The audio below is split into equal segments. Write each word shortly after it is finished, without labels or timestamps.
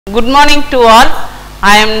Good morning to all.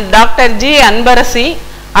 I am Dr.G.ANBARASI,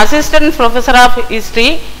 Assistant Professor of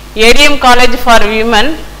History, A.D.M. College for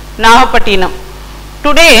Women, NAGAPATTINam.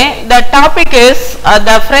 Today the topic is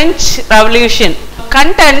the French Revolution.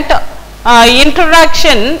 Content: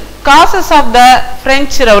 Introduction, causes of the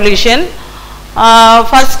French Revolution.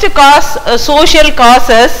 First cause, social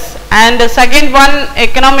causes, and second one,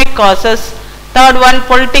 economic causes. Third one,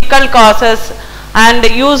 political causes and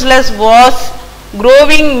useless wars,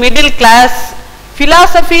 growing middle class,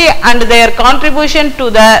 philosophy and their contribution to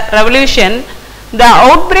the revolution, the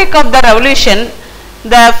outbreak of the revolution,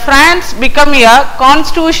 the France become a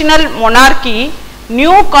constitutional monarchy,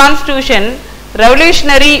 new constitution,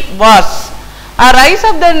 revolutionary wars. A rise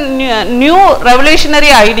of the new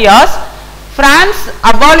revolutionary ideas, France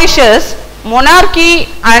abolishes monarchy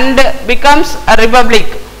and becomes a republic.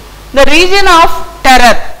 The region of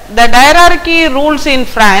terror, the hierarchy rules in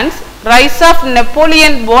France, rise of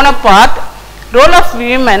Napoleon Bonaparte, role of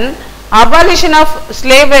women, abolition of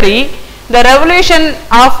slavery, the revolution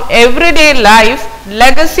of everyday life,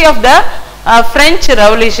 legacy of the French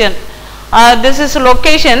Revolution. This is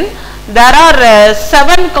location. There are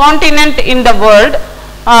 7 continents in the world: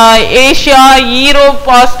 Asia, Europe,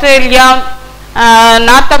 Australia,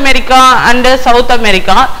 North America and South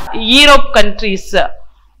America. Europe countries.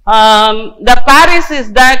 The Paris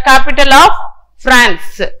is the capital of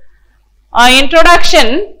France.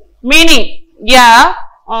 Introduction, meaning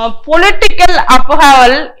political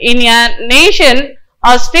upheaval in a nation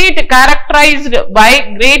or state characterized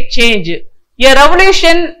by great change. A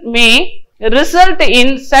revolution may result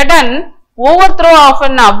in sudden overthrow of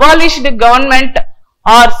an abolished government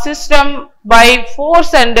or system by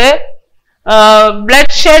force and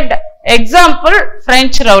bloodshed. Example,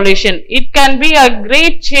 French Revolution. It can be a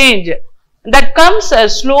great change that comes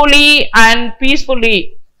slowly and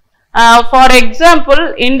peacefully. For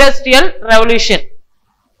example, Industrial Revolution.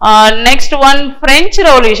 Next one, French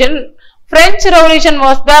Revolution. French Revolution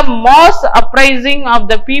was the mass uprising of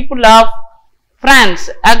the people of France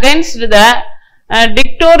against the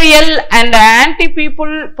dictatorial and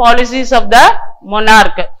anti-people policies of the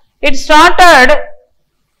monarch. It started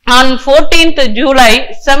on 14th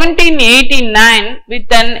July 1789 with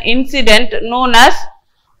an incident known as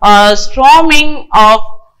storming of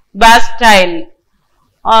Bastille.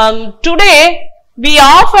 Today we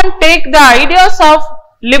often take the ideas of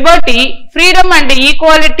liberty, freedom and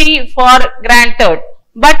equality for granted,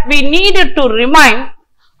 but we need to remind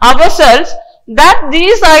ourselves that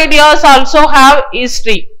these ideas also have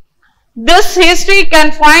history. This history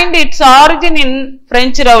can find its origin in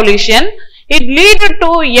French Revolution. It led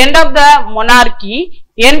to end of the monarchy,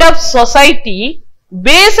 end of society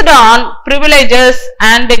based on privileges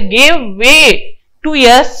and gave way to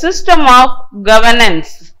a system of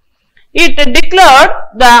governance. It declared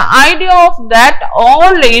the idea of that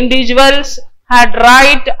all individuals had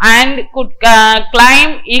right and could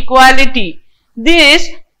claim equality. These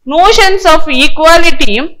notions of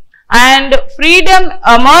equality and freedom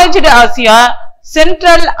emerged as a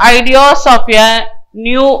central ideas of a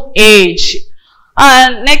new age.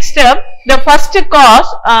 Next up, the first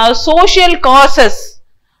cause, social causes.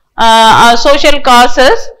 Social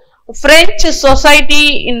causes. French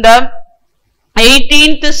society in the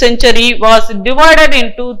 18th century was divided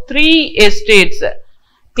into 3 estates: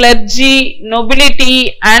 clergy,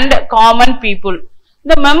 nobility and common people.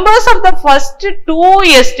 The members of the first 2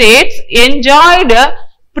 estates enjoyed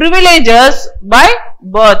privileges by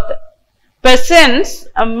birth. Peasants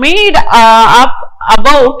made up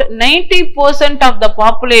about 90% of the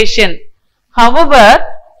population. However,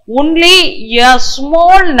 only a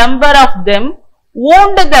small number of them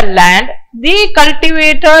owned the land. They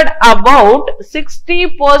cultivated about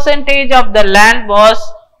 60% of the land was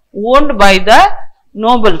owned by the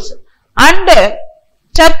nobles, and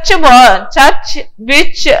church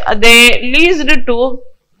which they leased to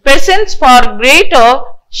peasants for greater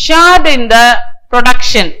share in the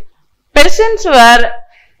production. Peasants were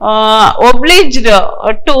obliged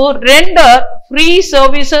to render free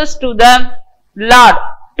services to the lord,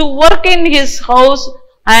 to work in his house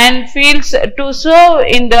and fields, to serve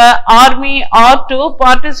in the army or to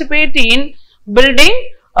participate in building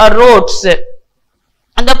roads.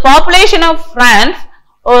 And the population of France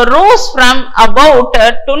rose from about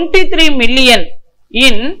 23 million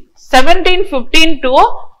in 1715 to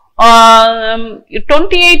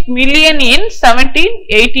 28 million in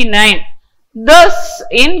 1789. Thus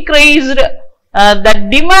increased the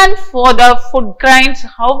demand for the food grains.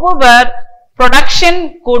 However,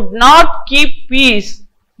 production could not keep pace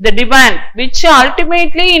the demand, which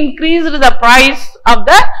ultimately increased the price of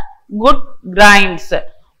the good grains.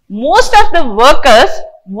 Most of the workers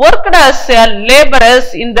worked as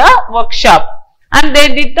laborers in the workshop and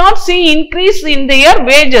they did not see increase in their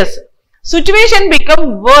wages. Situation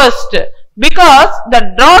became worst because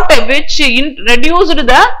the drought which reduced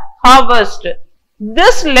the harvest.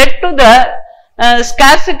 This led to the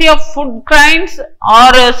scarcity of food grains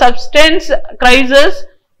or substance crisis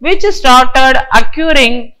which started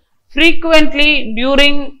occurring frequently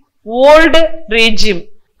during old regime.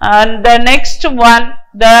 And the next one,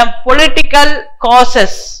 the political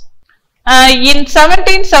causes. In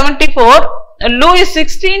 1774, Louis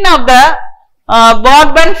XVI of the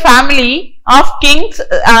Bourbon family of kings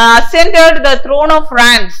ascended the throne of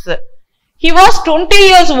France. He was 20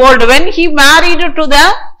 years old when he married to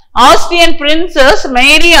the Austrian princess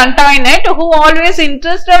Mary Antoinette, who always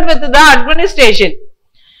interested with the administration.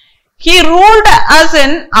 He ruled as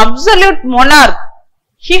an absolute monarch.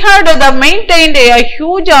 He had maintained a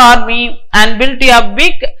huge army and built a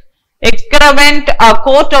big excrement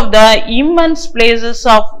court of the immense places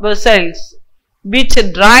of Versailles, which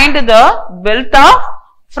drained the wealth of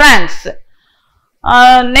France.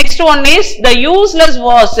 Next one is the useless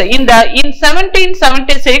wars. In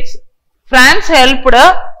 1776, France helped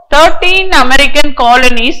 13 American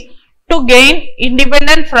colonies to gain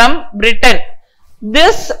independence from Britain.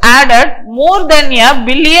 This added more than $1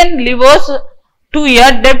 billion livres to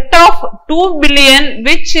a debt of $2 billion,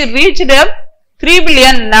 which reached $3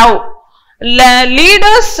 billion now.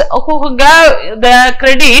 Leaders who gave the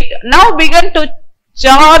credit now began to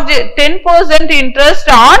charge 10% interest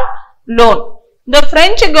on loan. The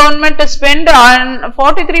French government spent on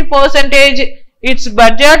 43% its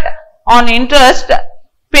budget on interest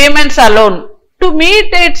payments alone. To meet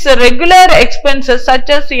its regular expenses such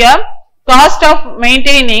as a cost of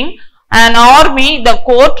maintaining an army, the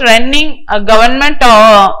court, running government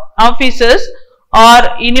offices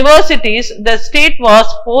or universities, the state was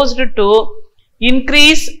forced to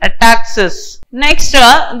increase taxes. Next,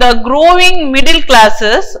 the growing middle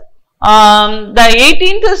classes. The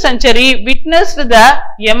 18th century witnessed the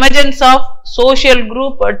emergence of social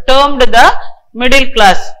group termed the middle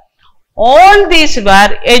class. All these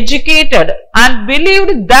were educated and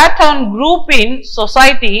believed that one group in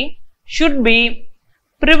society should be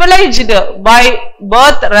privileged by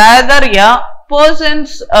birth, rather a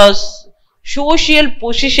person's social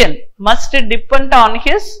position must depend on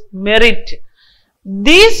his merit.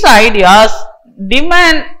 These ideas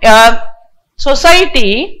demand a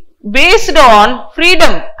society based on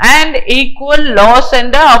freedom and equal laws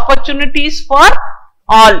and opportunities for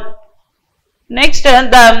all. Next,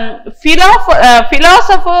 the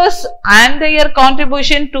philosophers and their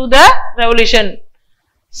contribution to the revolution.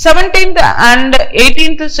 17th and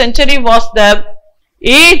 18th century was the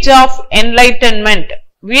age of enlightenment.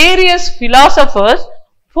 Various philosophers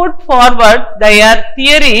put forward their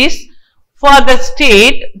theories for the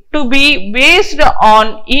state to be based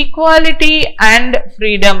on equality and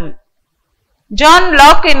freedom. John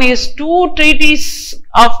Locke, in his 2 treatises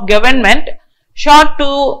of government, sought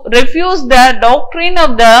to refuse the doctrine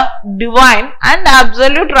of the divine and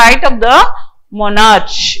absolute right of the monarch.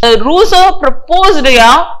 Rousseau proposed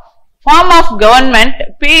a form of government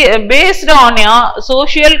based on a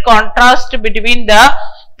social contrast between the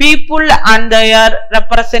people and their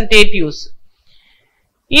representatives.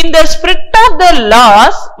 In the spirit of the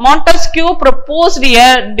laws, Montesquieu proposed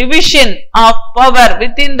a division of power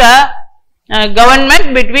within the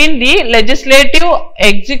government between the legislative,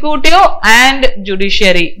 executive and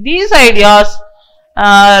judiciary. These ideas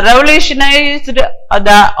revolutionized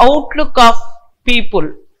the outlook of people.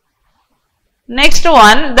 Next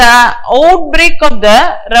one, the outbreak of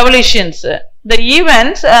the revolutions. The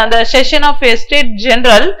events, the session of a State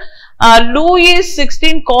General, Louis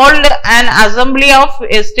XVI called an assembly of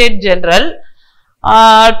a State General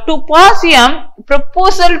to pass a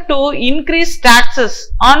proposal to increase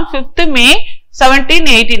taxes on 5th May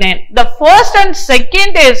 1789. The first and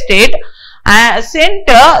second estate sent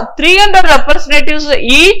 300 representatives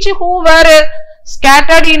each, who were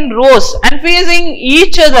scattered in rows and facing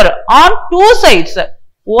each other on 2 sides,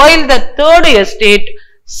 while the third estate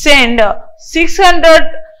sent 600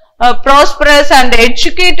 prosperous and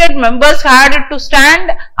educated members had to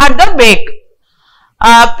stand at the back.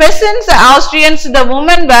 Peasants, Austrians, the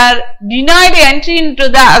women were denied entry into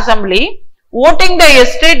the assembly. Voting the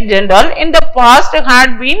estate general in the past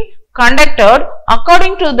had been conducted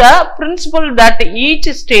according to the principle that each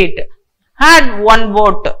state had 1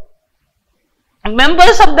 vote.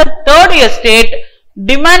 Members of the third estate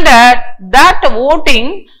demanded that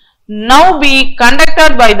voting now be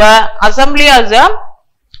conducted by the assembly as a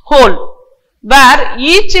whole, where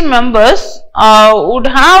each members would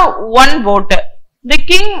have 1 vote. The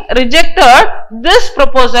king rejected this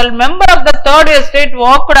proposal. Member of the third estate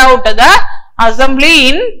walked out of the assembly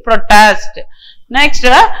in protest. Next,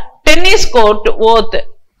 tennis court oath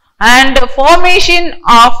and formation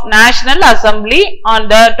of National Assembly on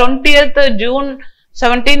the 20th June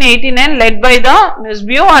 1789, led by the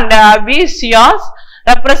Misbeau and Abisias,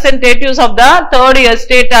 representatives of the third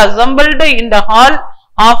estate assembled in the hall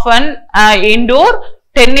of an indoor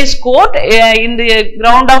tennis court in the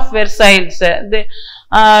ground of Versailles. They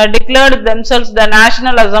declared themselves the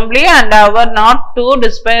National Assembly and were not to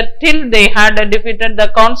despair till they had defeated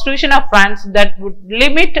the Constitution of France that would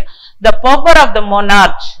limit the power of the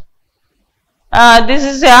monarch. This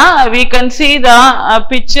is we can see the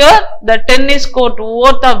picture, the tennis court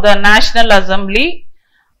oath of the National Assembly.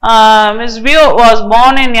 Misbeau was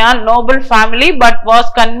born in a noble family but was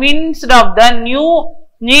convinced of the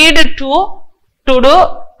need to do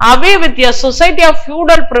away with a society of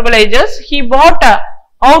feudal privileges. He brought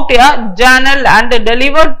out a journal and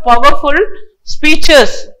delivered powerful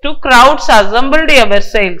speeches to crowds assembled at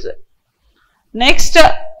Versailles. Next,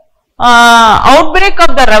 outbreak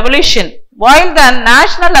of the revolution. While the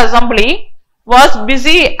National Assembly was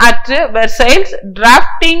busy at Versailles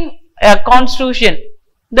drafting a constitution,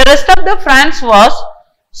 the rest of the France was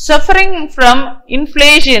suffering from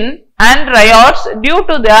inflation and riots due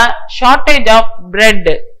to the shortage of bread.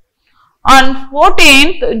 On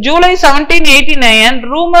 14th July 1789,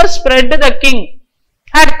 rumors spread the king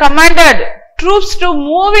had commanded troops to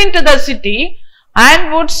move into the city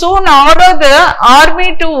and would soon order the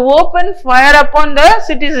army to open fire upon the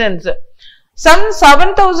citizens. Some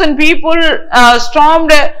 7,000 people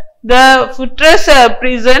stormed the fortress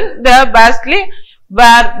prison, the Bastille,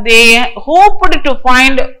 where they hoped to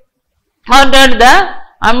find under the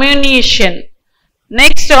ammunition.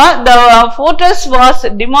 Next, the fortress was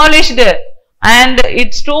demolished and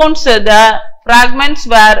its stones, the fragments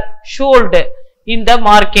were sold in the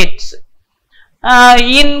markets.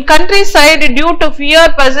 In countryside, due to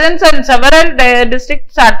fear, peasants and several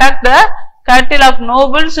districts attacked the cattle of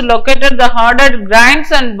nobles, located the hoarded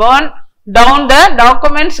grains and burned down the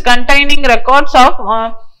documents containing records of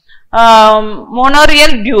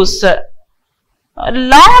manorial dues. A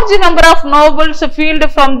large number of nobles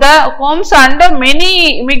fled from the homes and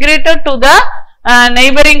many immigrated to the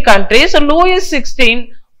neighboring countries. Louis XVI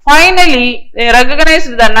finally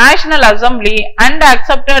recognized the National Assembly and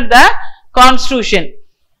accepted the constitution.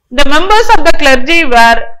 The members of the clergy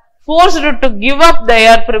were forced to give up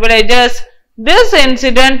their privileges. This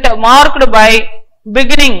incident marked by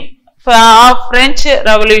beginning of French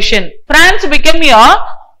Revolution. France became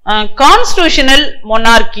a constitutional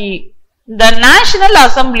monarchy. The National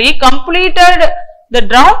Assembly completed the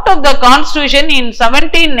draft of the Constitution in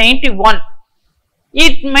 1791.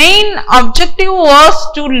 Its main objective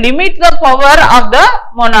was to limit the power of the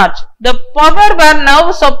monarch. The power were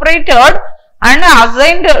now separated and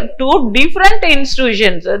assigned to different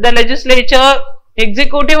institutions, the legislature,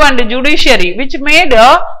 executive and judiciary, which made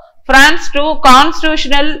France to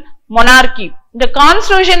constitutional monarchy. The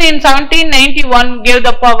Constitution in 1791 gave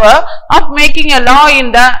the power of making a law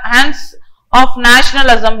in the hands of National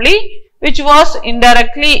Assembly, which was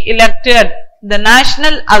indirectly elected. The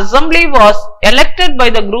National Assembly was elected by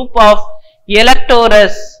the group of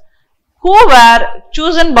electors who were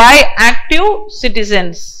chosen by active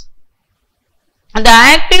citizens. The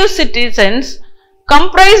active citizens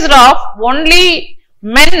comprised of only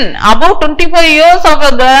men above 25 years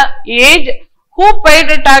of the age who paid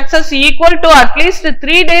taxes equal to at least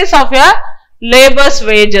 3 days of a labor's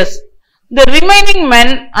wages. The remaining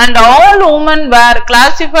men and all women were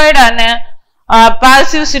classified as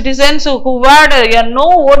passive citizens who had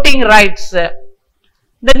no voting rights. The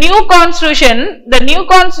new constitution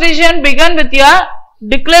began with a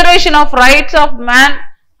declaration of rights of man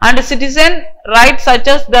and citizen, rights such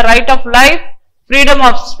as the right of life, freedom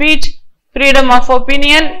of speech, freedom of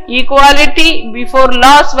opinion, equality before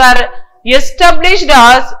laws were established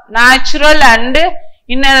as natural and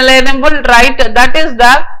inalienable right, that is,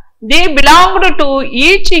 they belonged to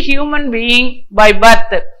each human being by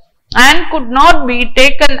birth and could not be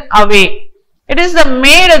taken away. It is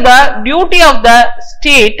made the duty of the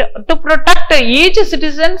state to protect each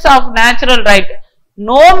citizen of natural right.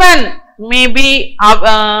 No man may be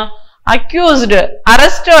accused,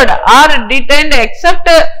 arrested or detained except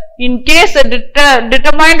in case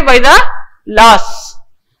determined by the laws.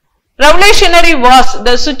 Revolutionary was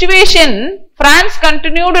the situation France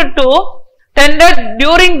continued to tended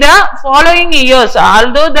during the following years.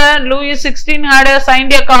 Although the Louis XVI had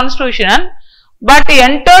signed a constitution, but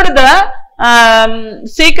entered the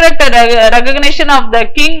secret recognition of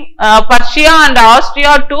the king, Prussia and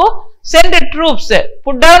Austria to send troops,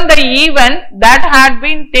 put down the event that had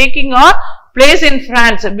been taking place in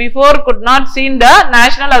France before could not see the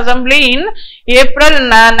National Assembly in April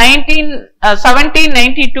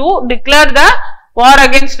 1792 declared the war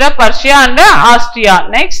against Persia and Austria.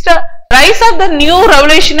 Next, rise of the new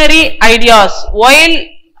revolutionary ideas. While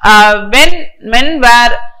when men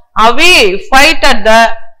were away fight at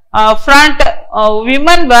the front,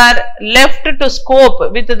 women were left to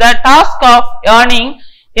cope with the task of earning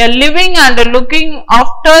a living and looking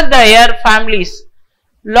after their families.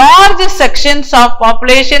 Large sections of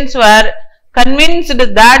populations were convinced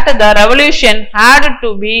that the revolution had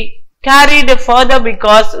to be carried further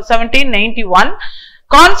because 1791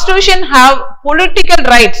 Constitution have political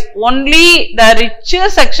rights only the richer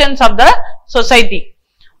sections of the society.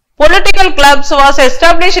 Political clubs was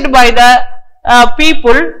established by the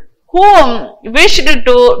people who wished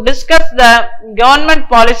to discuss the government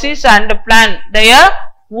policies and plan their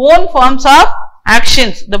own forms of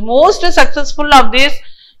actions. The most successful of these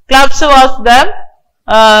clubs was the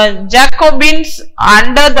Jacobins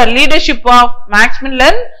under the leadership of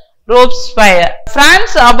Maximilian Robespierre.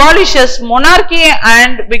 France abolishes monarchy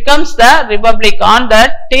and becomes the republic. On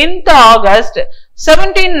the 10th August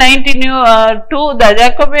 1792, the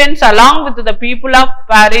Jacobins along with the people of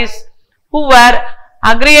Paris who were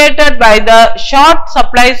aggravated by the short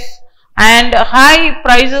supplies and high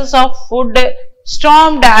prices of food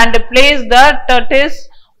stormed and placed the Turks,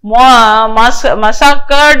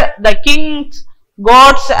 massacred the king's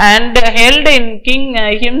gods and held in king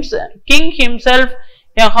himself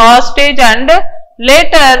a hostage and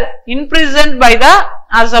later imprisoned by the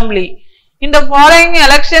assembly. In the following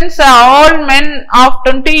elections, all men of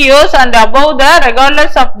 20 years and above,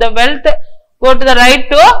 regardless of the wealth, got the right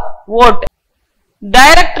to vote.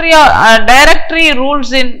 Directory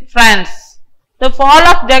rules in France. The fall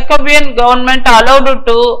of Jacobean government allowed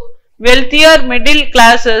to wealthier middle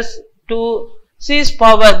classes to seize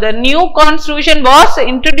power. The new constitution was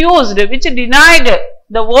introduced which denied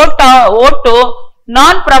the vote to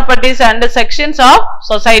non-properties and sections of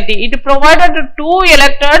society. It provided 2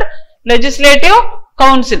 elected legislative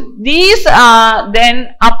council. These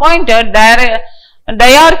then appointed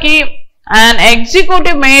diarchy, an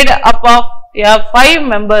executive made up of 5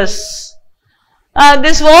 members.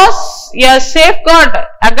 This was a safeguard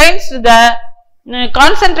against the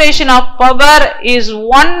concentration of power is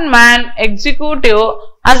one man executive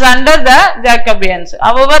as under the Jacobins.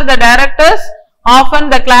 However, the directors often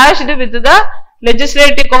clashed with the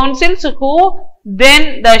legislative councils who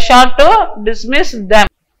then sought to dismiss them.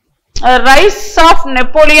 Rise of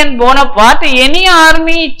Napoleon Bonaparte. Any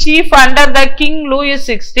army chief under the King Louis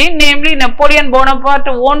XVI, namely Napoleon Bonaparte,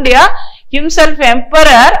 owned himself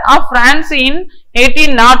Emperor of France in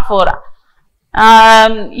 1804.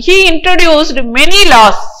 He introduced many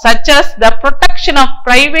laws such as the protection of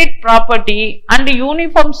private property and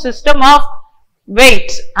uniform system of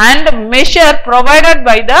weights and measure provided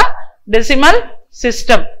by the decimal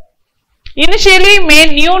system. Initially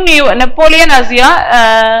made Napoleon as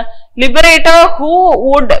a liberator who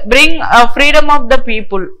would bring freedom of the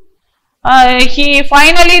people. He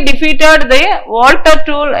finally defeated the Walter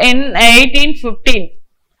Tool in 1815.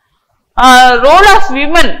 Role of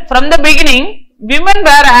women. From the beginning, women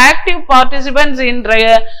were active participants in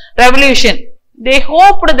revolution. They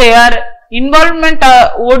hoped their involvement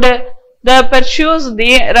would pursue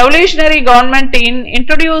the revolutionary government in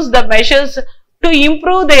introduce the measures to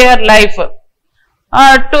improve their life.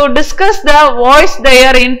 To discuss voice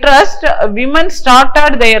their interest, women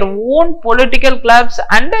started their own political clubs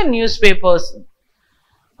and newspapers.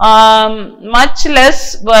 Much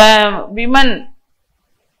less women.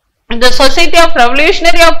 The Society of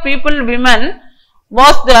Revolutionary of People Women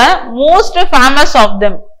was the most famous of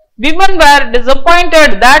them. Women were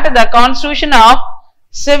disappointed that the Constitution of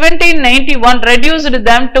 1791 reduced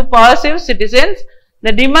them to passive citizens.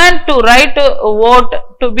 The demand to right to vote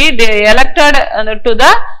to be elected to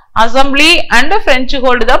the assembly and French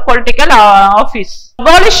hold the political office.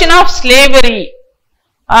 Abolition of slavery.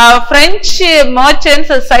 French merchants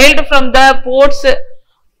sailed from the ports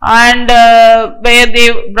and where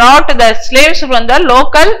they brought the slaves from the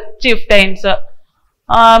local chieftains.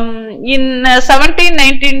 In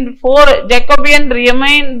 1794, Jacobean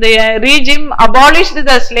regime abolished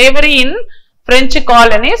the slavery in French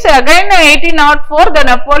colonies. Again, in 1804, the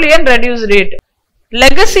Napoleon reduced it.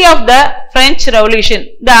 Legacy of the French Revolution.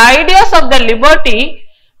 The ideas of the liberty,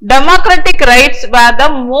 democratic rights were the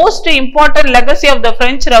most important legacy of the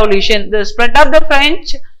French Revolution. The spread of the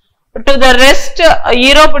French to the rest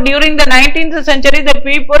Europe during the 19th century, the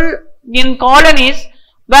people in colonies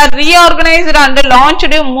were reorganized and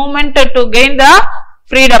launched a movement to gain the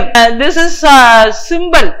freedom. This is a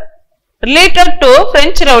symbol related to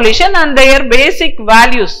French Revolution and their basic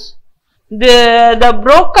values. The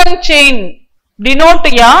broken chain denote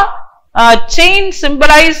a chain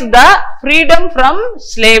symbolize the freedom from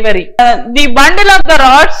slavery. The bundle of the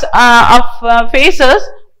rods of faces,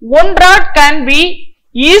 one rod can be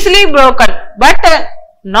easily broken, but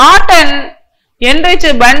not an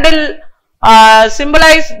enriched bundle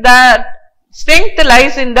symbolize that strength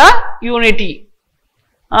lies in the unity.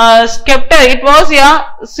 Scepter, it was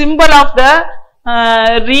a symbol of the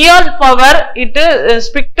real power. It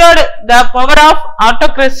depicted the power of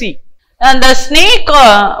autocracy. And the snake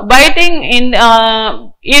biting in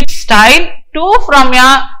its style too from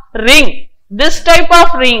a ring. This type of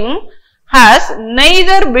ring has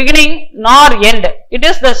neither beginning nor end. It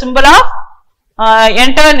is the symbol of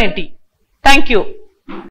eternity. Thank you.